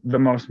 So the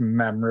most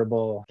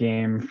memorable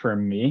game for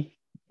me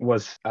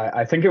was,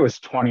 I think it was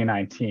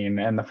 2019,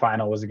 and the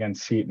final was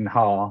against Seton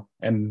Hall,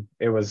 and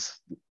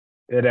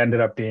it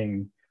ended up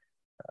being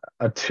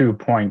a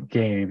 2-point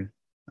game.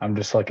 I'm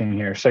just looking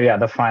here. So yeah,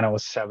 the final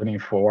was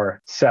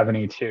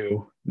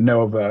 74-72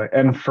 Nova.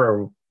 And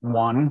for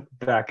one,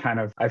 that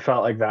kind of, I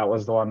felt like that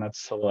was the one that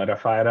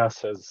solidified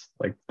us as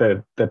like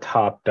the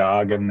top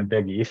dog in the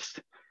Big East.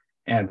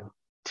 And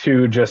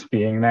two, just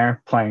being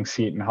there playing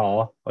Seton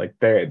Hall, like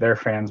their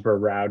fans were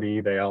rowdy.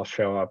 They all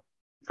show up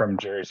from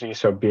Jersey.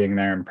 So being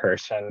there in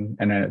person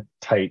in a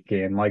tight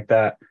game like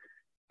that,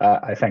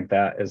 I think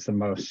that is the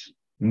most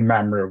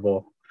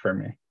memorable for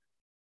me.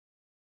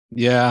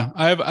 Yeah,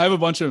 I have a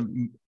bunch of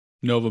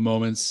Nova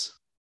moments.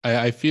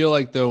 I feel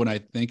like, though, when I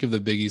think of the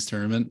Big East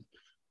tournament,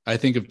 I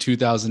think of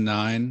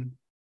 2009,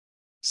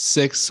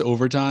 6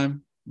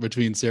 overtime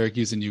between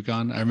Syracuse and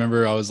UConn. I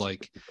remember I was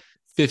like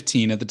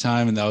 15 at the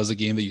time, and that was a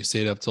game that you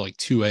stayed up till like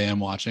 2 a.m.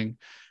 watching.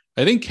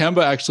 I think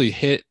Kemba actually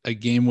hit a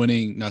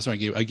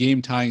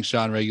game tying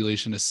shot in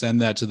regulation to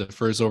send that to the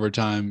first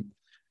overtime.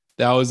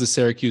 That was the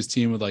Syracuse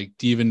team with like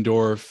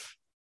Devendorf,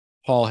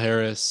 Paul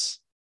Harris.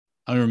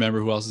 I don't remember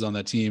who else is on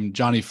that team.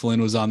 Johnny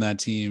Flynn was on that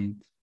team.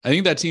 I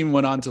think that team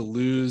went on to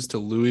lose to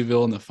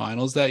Louisville in the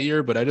finals that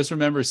year, but I just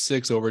remember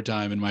 6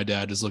 overtime and my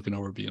dad just looking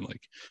over being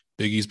like,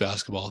 Big East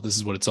basketball, this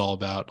is what it's all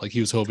about. Like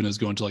he was hoping it was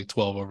going to like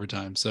 12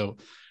 overtime. So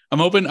I'm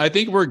hoping, I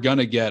think we're going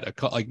to get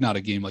not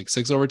a game like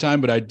 6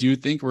 overtime, but I do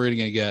think we're going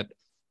to get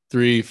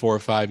 3, 4,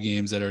 5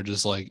 games that are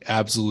just like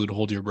absolute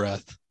hold your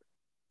breath,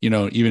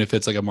 even if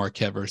it's like a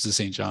Marquette versus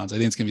St. John's. I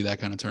think it's going to be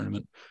that kind of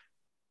tournament.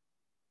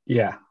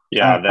 Yeah.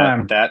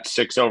 Yeah. That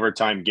 6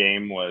 overtime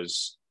game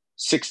was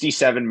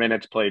 67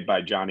 minutes played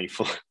by Johnny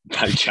Flynn.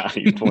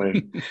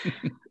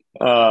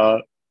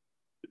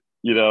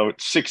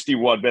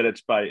 61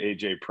 minutes by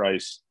AJ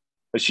Price.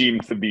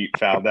 Hasheem Thabeet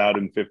fouled out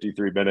in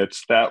 53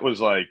 minutes. That's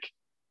the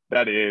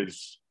Big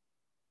East.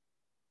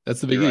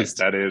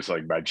 Right. That is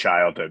like my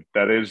childhood.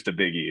 That is the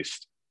Big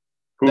East.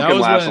 Who can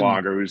last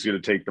longer? Who's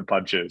going to take the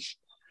punches?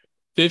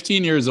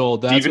 15 years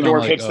old.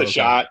 Devendorf hits the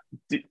shot.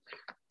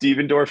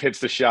 Devendorf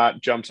hits the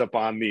shot, jumps up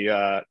on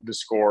the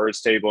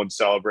scorers table and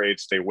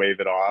celebrates. They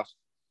wave it off.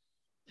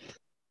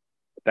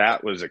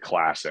 That was a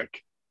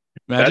classic.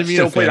 That's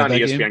still played on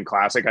ESPN game?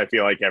 Classic, I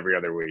feel like, every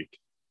other week.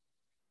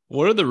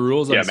 What are the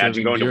rules? Yeah,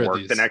 imagine going to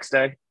work the next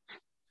day.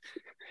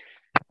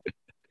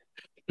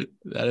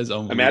 That is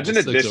unbelievable. Imagine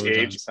at this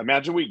age,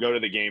 imagine we go to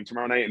the game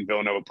tomorrow night and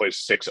Villanova plays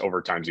 6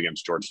 overtimes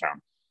against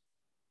Georgetown.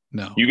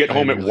 No. You get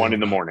home at 1 in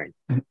the morning.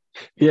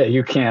 Yeah,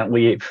 you can't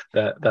leave.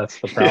 That's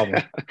the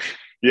problem.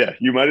 Yeah,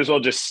 you might as well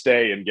just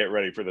stay and get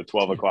ready for the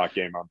 12 o'clock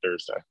game on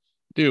Thursday.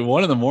 Dude,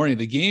 1 in the morning.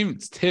 The game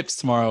tips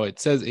tomorrow. It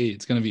says 8.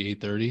 It's going to be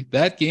 8:30.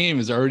 That game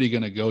is already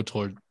going to go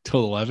till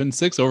 11.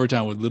 6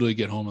 overtime would literally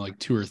get home at like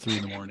 2 or 3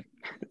 in the morning.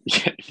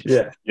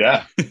 Yeah.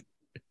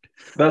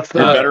 That's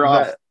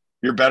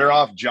You're better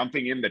off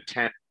jumping in the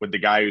tent with the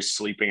guy who's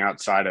sleeping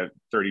outside of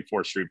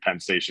 34th Street Penn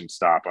Station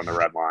stop on the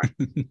red line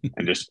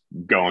and just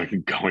going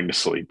to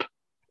sleep.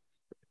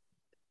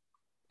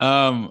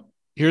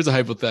 Here's a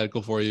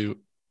hypothetical for you.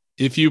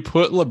 If you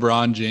put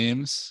LeBron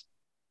James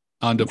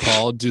on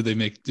DePaul, do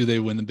they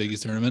win the Big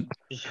East tournament?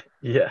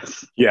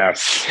 Yes.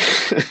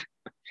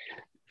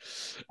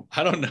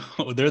 I don't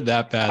know. They're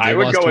that bad. I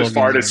would go as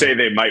far to say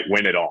they might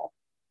win it all.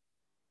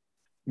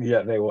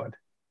 Yeah, they would.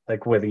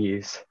 Like with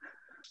ease.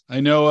 I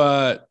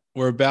know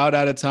we're about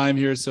out of time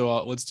here,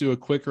 so let's do a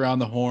quick around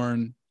the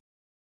horn.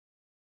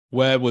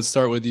 Webb, let's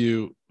start with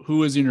you.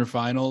 Who is in your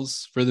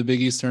finals for the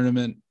Big East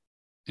tournament,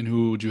 and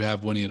who would you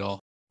have winning it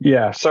all?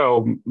 Yeah,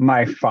 so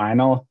my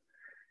final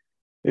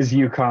is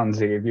UConn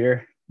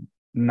Xavier.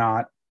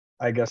 Not,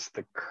 I guess,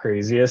 the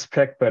craziest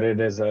pick, but it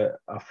is a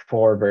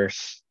 4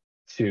 versus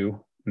 2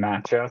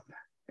 matchup.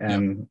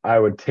 And I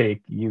would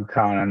take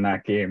UConn in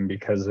that game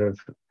because of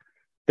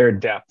their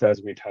depth,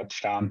 as we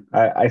touched on.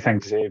 I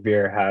think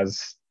Xavier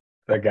has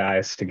the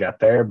guys to get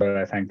there, but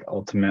I think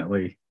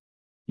ultimately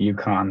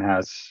UConn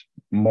has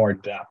more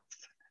depth,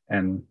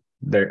 and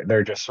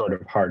they're just sort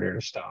of harder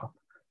to stop.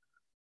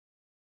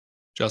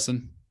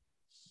 Justin?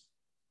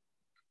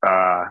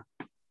 I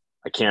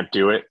can't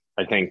do it.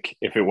 I think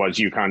if it was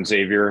UConn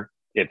Xavier,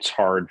 it's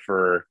hard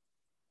for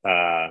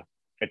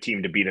a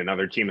team to beat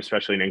another team,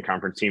 especially an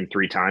in-conference team,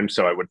 3 times.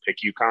 So I would pick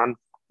UConn.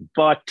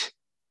 But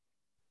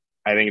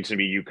I think it's going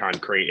to be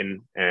UConn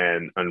Creighton.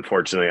 And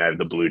unfortunately, I have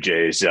the Blue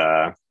Jays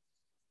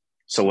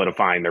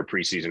solidifying their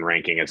preseason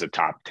ranking as a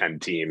top 10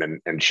 team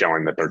and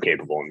showing that they're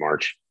capable in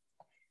March.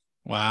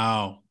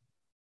 Wow.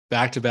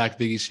 Back-to-back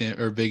Big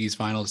East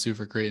finals too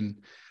for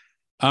Creighton.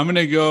 I'm going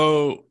to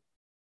go,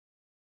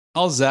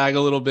 I'll zag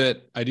a little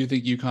bit. I do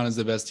think UConn is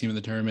the best team in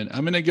the tournament.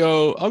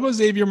 I'll go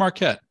Xavier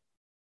Marquette.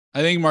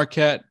 I think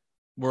Marquette,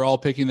 we're all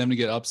picking them to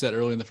get upset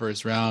early in the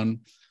first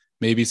round.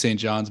 Maybe St.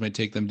 John's might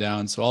take them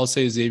down. So I'll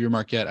say Xavier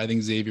Marquette. I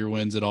think Xavier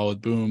wins it all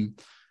with boom.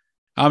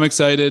 I'm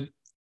excited.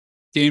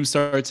 Games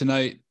start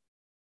tonight.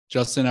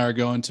 Justin and I are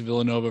going to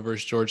Villanova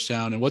versus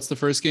Georgetown. And what's the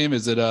first game?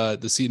 Is it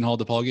the Seton Hall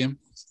DePaul game?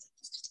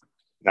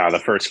 No, the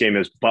first game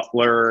is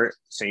Butler,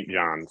 St.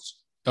 John's.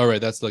 Oh,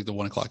 right. That's like the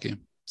 1:00 game.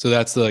 So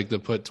that's like the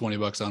put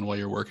 $20 on while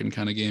you're working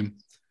kind of game.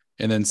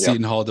 And then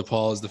Seton Hall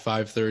DePaul is the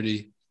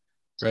 5:30,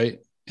 right?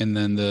 And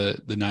then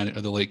the 9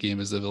 or the late game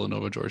is the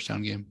Villanova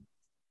Georgetown game.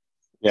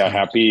 Yeah,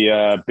 happy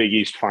Big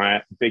East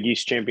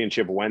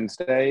Championship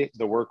Wednesday.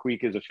 The work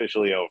week is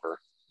officially over.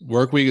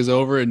 Work week is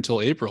over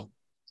until April.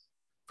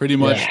 Pretty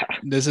much,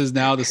 This is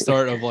now the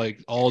start of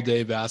like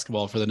all-day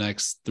basketball for the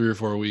next 3 or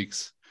 4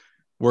 weeks.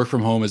 Work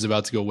from home is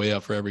about to go way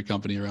up for every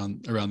company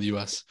around the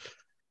U.S.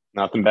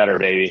 Nothing better,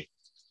 baby.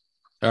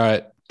 All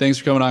right. Thanks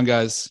for coming on,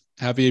 guys.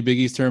 Happy Big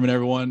East tournament,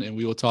 everyone, and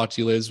we will talk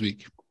to you later this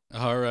week.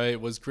 All right.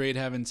 It was great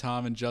having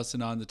Tom and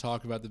Justin on to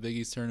talk about the Big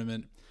East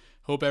tournament.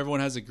 Hope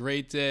everyone has a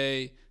great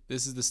day.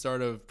 This is the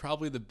start of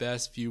probably the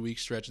best few week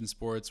stretch in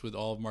sports with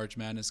all of March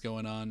Madness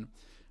going on.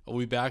 We'll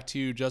be back to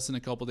you just in a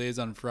couple days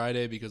on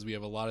Friday because we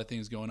have a lot of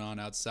things going on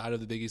outside of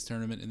the Big East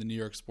tournament in the New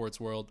York sports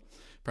world.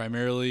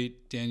 Primarily,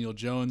 Daniel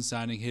Jones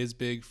signing his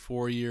big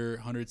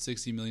 4-year,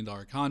 $160 million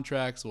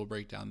contract, so we'll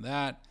break down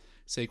that.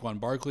 Saquon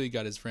Barkley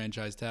got his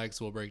franchise tag,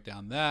 so we'll break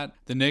down that.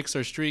 The Knicks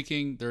are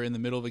streaking. They're in the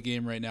middle of a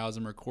game right now as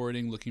I'm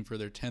recording, looking for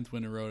their 10th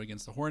win in a row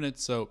against the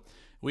Hornets. So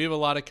we have a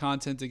lot of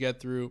content to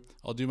get through.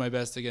 I'll do my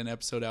best to get an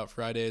episode out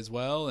Friday as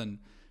well. And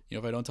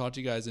if I don't talk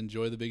to you guys,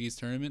 enjoy the Big East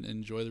tournament and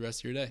enjoy the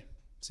rest of your day.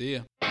 See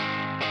ya.